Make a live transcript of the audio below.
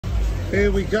Here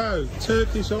we go.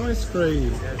 Turkish ice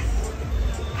cream. Yes.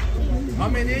 How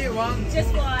many? One?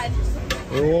 Just one.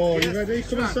 Oh, Yes, you ready?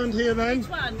 Come and stand here then. Which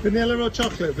one? Vanilla or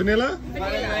chocolate? Vanilla?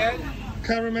 Vanilla.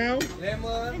 Caramel?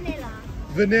 Lemon? Vanilla.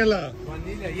 Vanilla.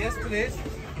 Vanilla. Yes, please.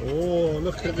 Oh,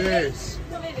 look at this.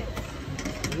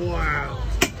 Wow.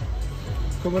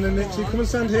 Come on in, Nixie. Come and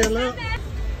stand here, look.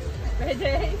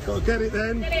 Ready? Got to get it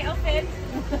then. Get it off him.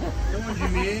 Come on,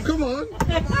 Jimmy. Come on.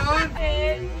 Come on.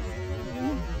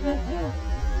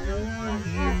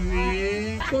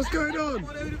 Jimmy. What's going on? Come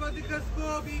on, everybody, let's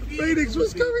go, baby. Phoenix,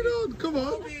 what's going on? Come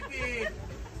Go, on. baby.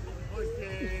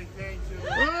 Okay, thank you.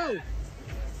 Oh.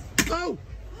 Oh,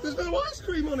 there's no ice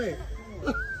cream on it.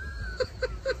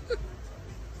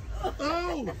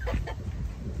 Oh.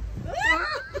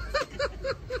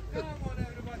 Come on,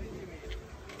 everybody, Jimmy.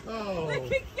 Oh.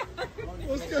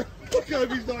 What's going on?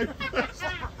 Kobe's not impressed.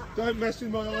 Don't mess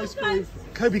with my ice cream.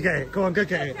 Kobe, get it. Go on, go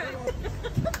get it.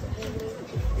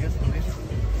 Yes, please.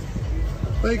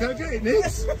 There you go, get it,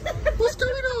 Nix. What's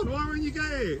going on? Why won't you get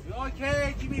it?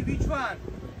 Okay, Jimmy, which one?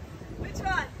 Which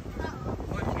one?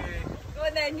 Okay. Go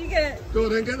on then, you get it. Go on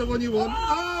then, get the one you want.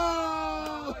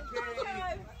 Oh!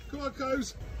 Okay. Come on,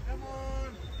 Coase. Come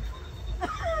on.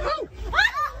 Oh!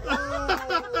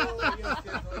 Oh, yes,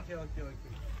 yes. Okay.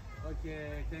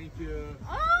 Okay, thank you.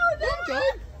 Oh, Well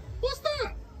done. What's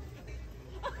that?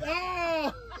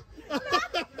 Oh!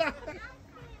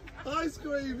 Ice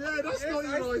cream, yeah, that's Yes, not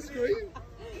your ice cream.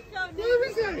 no. Where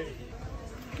is it?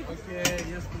 Okay,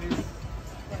 yes, please.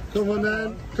 Come on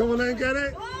then, get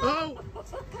it. Oh!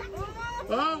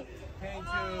 Oh! Thank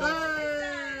you.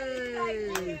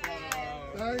 Hey!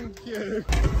 Thank you.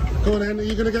 Come on then, are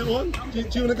you going to get one? Do you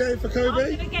want to get it for I'm Kobe?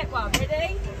 going to get one.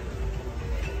 Ready?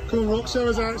 Come on, Rock, show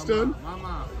us how it's done.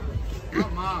 Mama. Come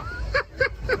on, Mama.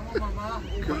 Oh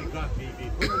my God,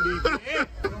 baby. Come on, baby.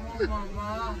 Come on,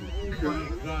 Mama. Oh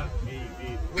my God,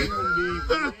 baby. Come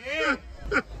on, baby.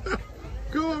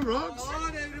 Come on, Rocks. Come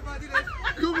on, everybody. Let's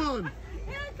Come on.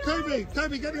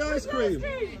 Kobe, get the ice cream.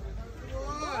 go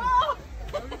on.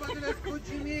 Everybody, let's go,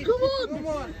 Jimmy. Come on. Come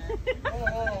on.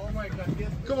 Oh my God.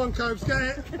 Yes. Come on, Cobes, get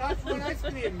it. That's one ice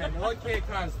cream, man. Okay,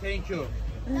 Carls, thank you.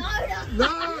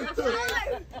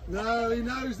 No, he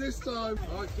knows this time.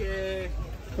 Okay.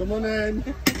 Come on in.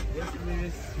 Yes,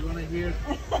 miss. You want to hear?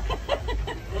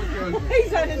 Okay.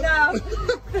 He's had enough.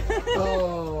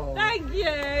 Oh. Thank you.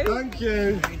 Thank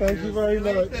you. Thank you very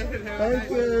much. Thank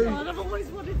you. Oh, I've always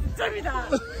wanted to do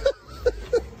that.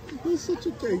 You're such a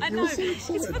geek. I know. You're so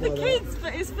excited It's for by the that. kids,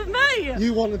 but it's for me.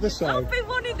 You wanted the show. I've been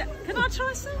wanting that. Can I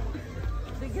try some?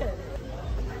 Is it good?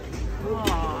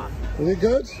 Oh. Is it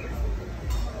good?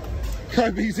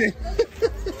 Kobe's in.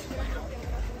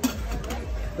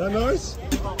 That nice?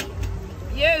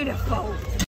 Beautiful.